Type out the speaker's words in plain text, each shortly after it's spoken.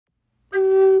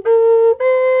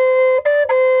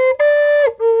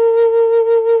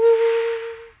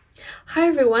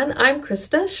everyone, I'm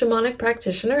Christa, shamanic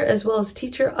practitioner as well as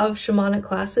teacher of shamanic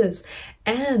classes,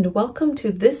 and welcome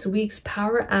to this week's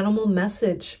power animal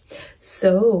message.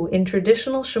 So, in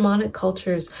traditional shamanic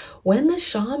cultures, when the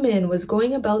shaman was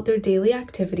going about their daily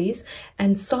activities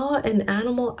and saw an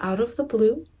animal out of the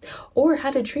blue, or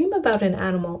had a dream about an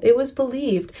animal, it was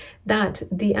believed that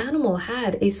the animal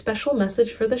had a special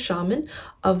message for the shaman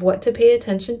of what to pay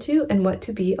attention to and what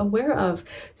to be aware of.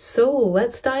 So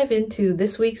let's dive into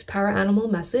this week's power animal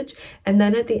message, and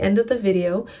then at the end of the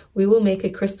video, we will make a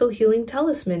crystal healing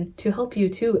talisman to help you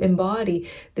to embody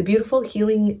the beautiful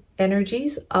healing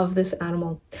energies of this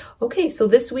animal. Okay, so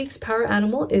this week's power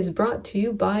animal is brought to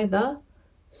you by the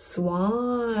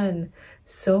swan.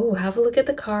 So have a look at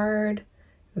the card.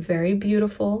 Very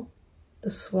beautiful, the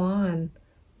swan.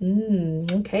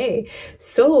 Okay,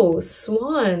 so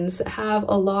swans have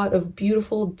a lot of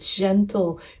beautiful,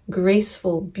 gentle,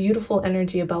 graceful, beautiful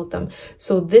energy about them.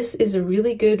 So this is a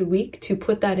really good week to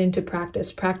put that into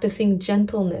practice, practicing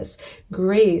gentleness,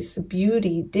 grace,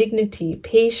 beauty, dignity,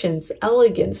 patience,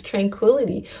 elegance,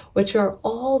 tranquility, which are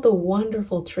all the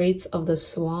wonderful traits of the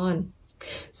swan.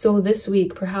 So this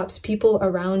week, perhaps people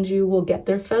around you will get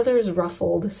their feathers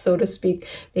ruffled, so to speak.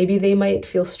 Maybe they might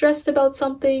feel stressed about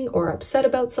something or upset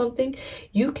about something.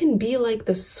 You can be like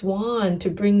the swan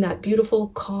to bring that beautiful,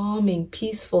 calming,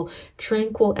 peaceful,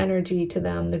 tranquil energy to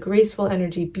them, the graceful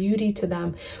energy, beauty to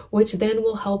them, which then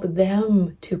will help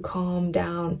them to calm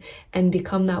down and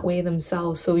become that way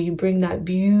themselves. So you bring that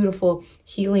beautiful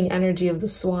healing energy of the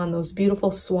swan, those beautiful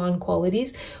swan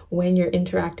qualities when you're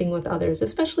interacting with others,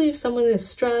 especially if someone is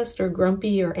stressed or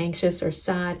grumpy or anxious or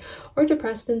sad or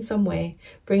depressed in some way,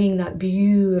 bringing that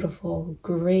beautiful,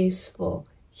 graceful,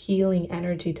 healing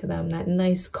energy to them, that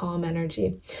nice calm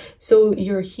energy. So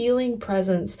your healing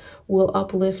presence will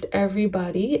uplift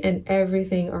everybody and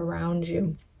everything around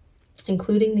you,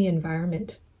 including the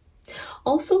environment.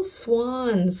 Also,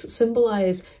 swans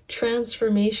symbolize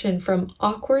transformation from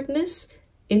awkwardness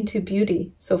into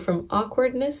beauty. So from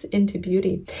awkwardness into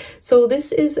beauty. So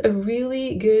this is a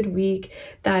really good week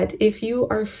that if you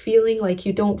are feeling like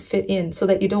you don't fit in, so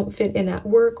that you don't fit in at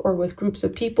work or with groups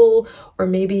of people, or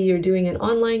maybe you're doing an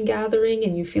online gathering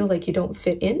and you feel like you don't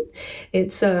fit in,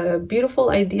 it's a beautiful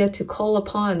idea to call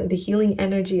upon the healing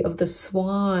energy of the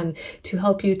swan to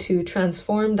help you to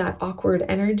transform that awkward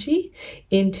energy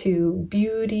into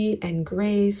beauty and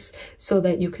grace so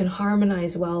that you can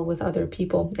harmonize well with other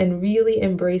people and really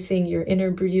embracing your inner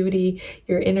beauty,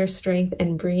 your inner strength,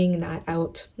 and bringing that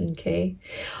out. Okay.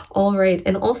 All right.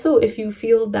 And also, if you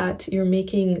feel that you're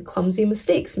making clumsy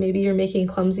mistakes, maybe you're making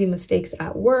clumsy mistakes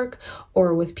at work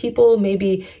or with people,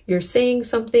 maybe you're saying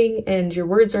something and your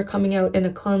words are coming out in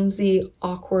a clumsy,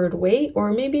 awkward way,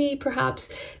 or maybe perhaps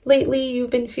lately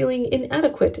you've been feeling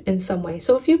inadequate in some way.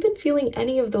 So if you've been feeling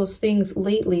any of those things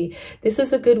lately, this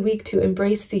is a good week to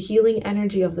embrace the healing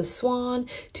energy of the swan,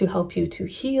 to help you to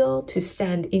heal, to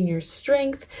stand in your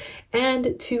strength,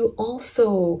 and to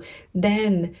also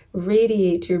then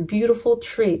radiate your beautiful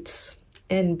traits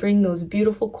and bring those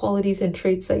beautiful qualities and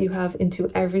traits that you have into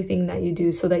everything that you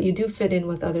do, so that you do fit in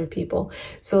with other people,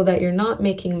 so that you're not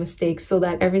making mistakes, so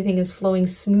that everything is flowing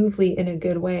smoothly in a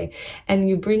good way. And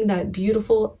you bring that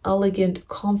beautiful, elegant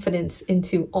confidence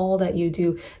into all that you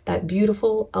do, that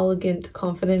beautiful, elegant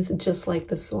confidence, just like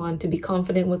the swan, to be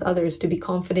confident with others, to be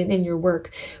confident in your work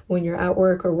when you're at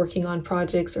work or working on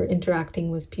projects or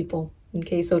interacting with people.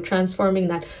 Okay, so transforming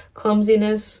that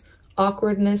clumsiness,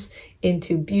 awkwardness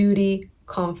into beauty,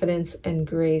 confidence, and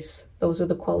grace. Those are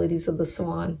the qualities of the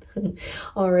swan.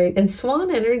 All right. And swan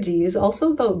energy is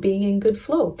also about being in good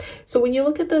flow. So when you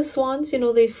look at the swans, you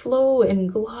know, they flow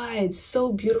and glide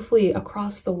so beautifully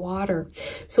across the water.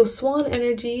 So swan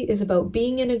energy is about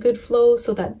being in a good flow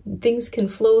so that things can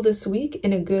flow this week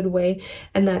in a good way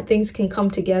and that things can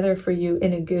come together for you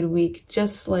in a good week,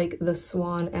 just like the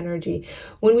swan energy.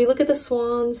 When we look at the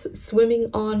swans swimming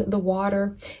on the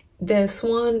water, the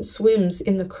swan swims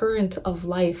in the current of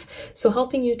life, so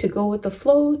helping you to go with the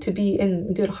flow, to be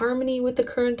in good harmony with the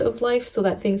current of life so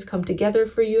that things come together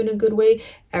for you in a good way.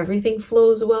 Everything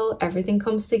flows well, everything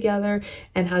comes together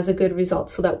and has a good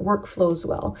result, so that work flows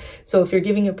well. So if you're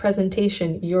giving a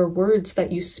presentation, your words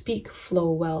that you speak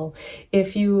flow well.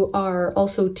 If you are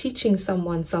also teaching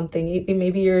someone something,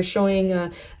 maybe you're showing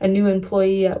a new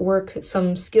employee at work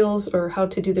some skills or how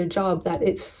to do their job, that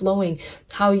it's flowing.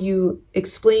 How you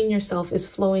explain yourself is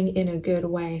flowing in a good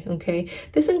way. Okay,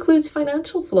 this includes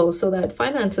financial flow, so that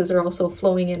finances are also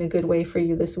flowing in a good way for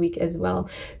you this week as well.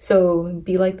 So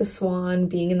be like the swan,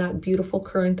 being in that beautiful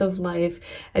current of life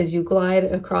as you glide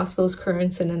across those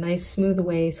currents in a nice smooth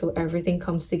way, so everything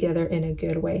comes together in a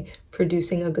good way,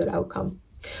 producing a good outcome.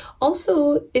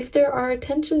 Also, if there are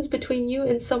tensions between you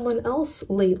and someone else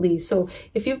lately, so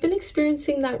if you've been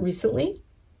experiencing that recently,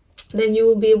 then you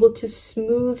will be able to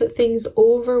smooth things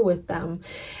over with them,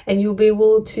 and you'll be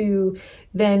able to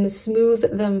then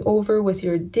smooth them over with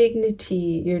your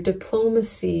dignity, your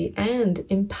diplomacy, and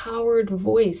empowered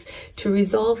voice to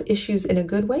resolve issues in a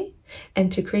good way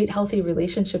and to create healthy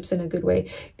relationships in a good way.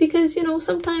 Because, you know,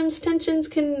 sometimes tensions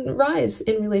can rise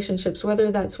in relationships,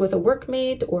 whether that's with a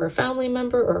workmate or a family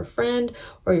member or a friend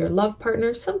or your love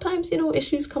partner. Sometimes, you know,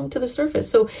 issues come to the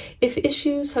surface. So if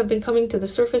issues have been coming to the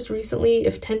surface recently,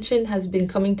 if tension has been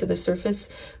coming to the surface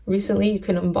recently, you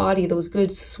can embody those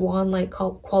good swan-like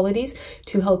qualities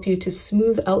to help you to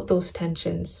smooth out those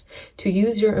tensions, to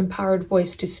use your empowered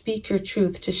voice, to speak your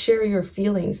truth, to share your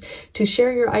feelings, to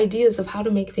share your ideas of how to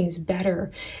make things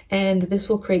better. And this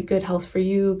will create good health for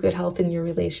you, good health in your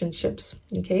relationships.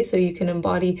 Okay, so you can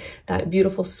embody that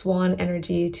beautiful swan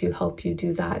energy to help you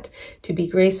do that, to be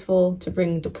graceful, to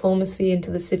bring diplomacy into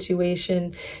the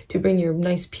situation, to bring your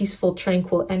nice, peaceful,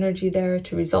 tranquil energy there,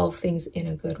 to resolve things in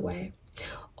a good way.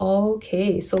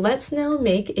 Okay, so let's now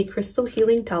make a crystal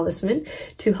healing talisman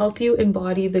to help you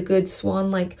embody the good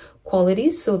swan-like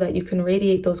qualities so that you can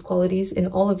radiate those qualities in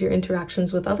all of your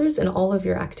interactions with others and all of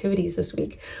your activities this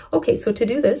week. Okay, so to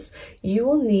do this, you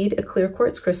will need a clear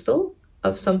quartz crystal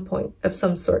of some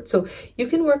sort. So you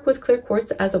can work with clear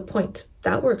quartz as a point.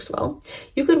 That works well.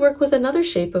 You could work with another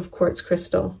shape of quartz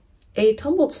crystal. A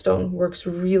tumbled stone works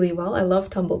really well. I love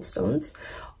tumbled stones.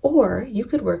 Or you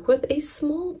could work with a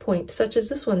small point, such as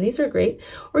this one. These are great.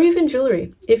 Or even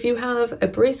jewelry. If you have a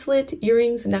bracelet,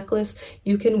 earrings, necklace,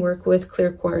 you can work with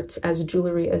clear quartz as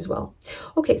jewelry as well.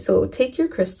 Okay, so take your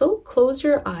crystal, close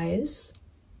your eyes,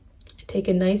 take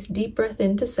a nice deep breath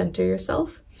in to center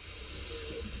yourself,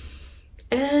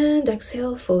 and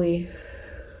exhale fully.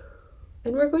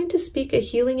 And we're going to speak a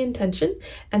healing intention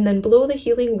and then blow the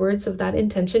healing words of that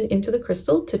intention into the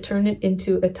crystal to turn it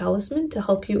into a talisman to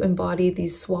help you embody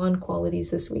these swan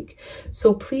qualities this week.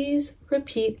 So please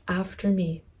repeat after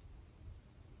me.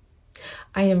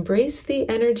 I embrace the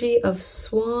energy of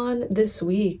swan this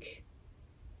week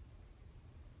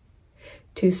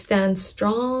to stand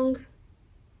strong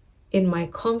in my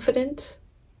confident,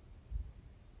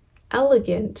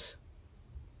 elegant,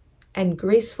 and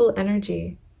graceful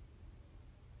energy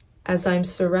as I'm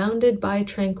surrounded by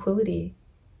tranquility,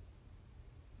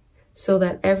 so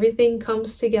that everything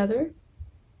comes together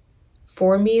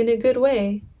for me in a good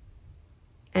way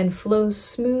and flows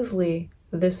smoothly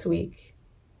this week.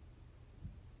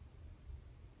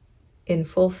 In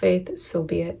full faith, so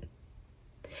be it.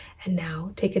 And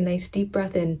now take a nice deep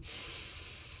breath in,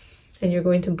 and you're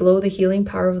going to blow the healing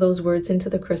power of those words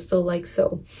into the crystal like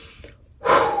so.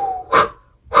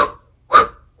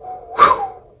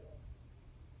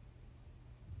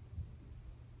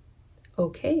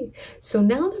 Okay, so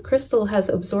now the crystal has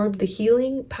absorbed the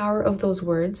healing power of those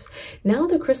words. Now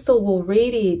the crystal will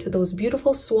radiate those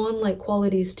beautiful swan-like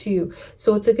qualities to you.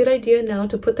 So it's a good idea now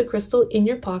to put the crystal in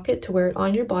your pocket, to wear it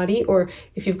on your body, or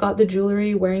if you've got the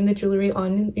jewelry, wearing the jewelry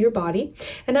on your body.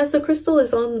 And as the crystal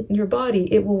is on your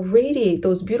body, it will radiate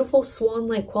those beautiful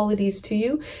swan-like qualities to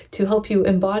you to help you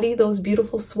embody those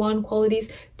beautiful swan qualities,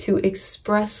 to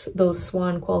express those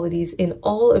swan qualities in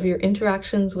all of your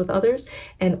interactions with others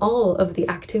and all of the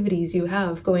activities you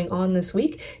have going on this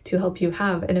week to help you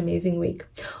have an amazing week.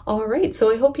 All right,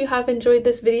 so I hope you have enjoyed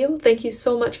this video. Thank you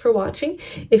so much for watching.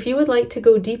 If you would like to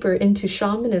go deeper into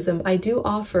shamanism, I do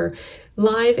offer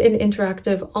live and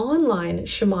interactive online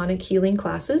shamanic healing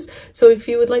classes. So if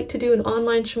you would like to do an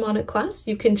online shamanic class,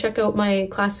 you can check out my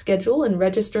class schedule and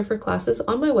register for classes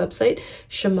on my website,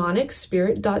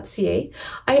 shamanicspirit.ca.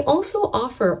 I also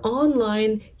offer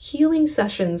online healing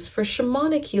sessions for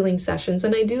shamanic healing sessions,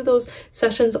 and I do those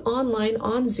sessions online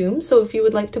on Zoom. So if you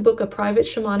would like to book a private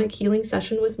shamanic healing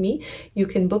session with me, you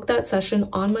can book that session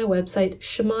on my website,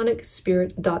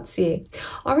 shamanicspirit.ca.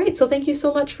 All right, so thank you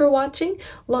so much for watching.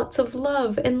 Lots of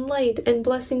love and light and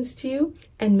blessings to you,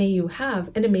 and may you have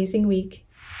an amazing week.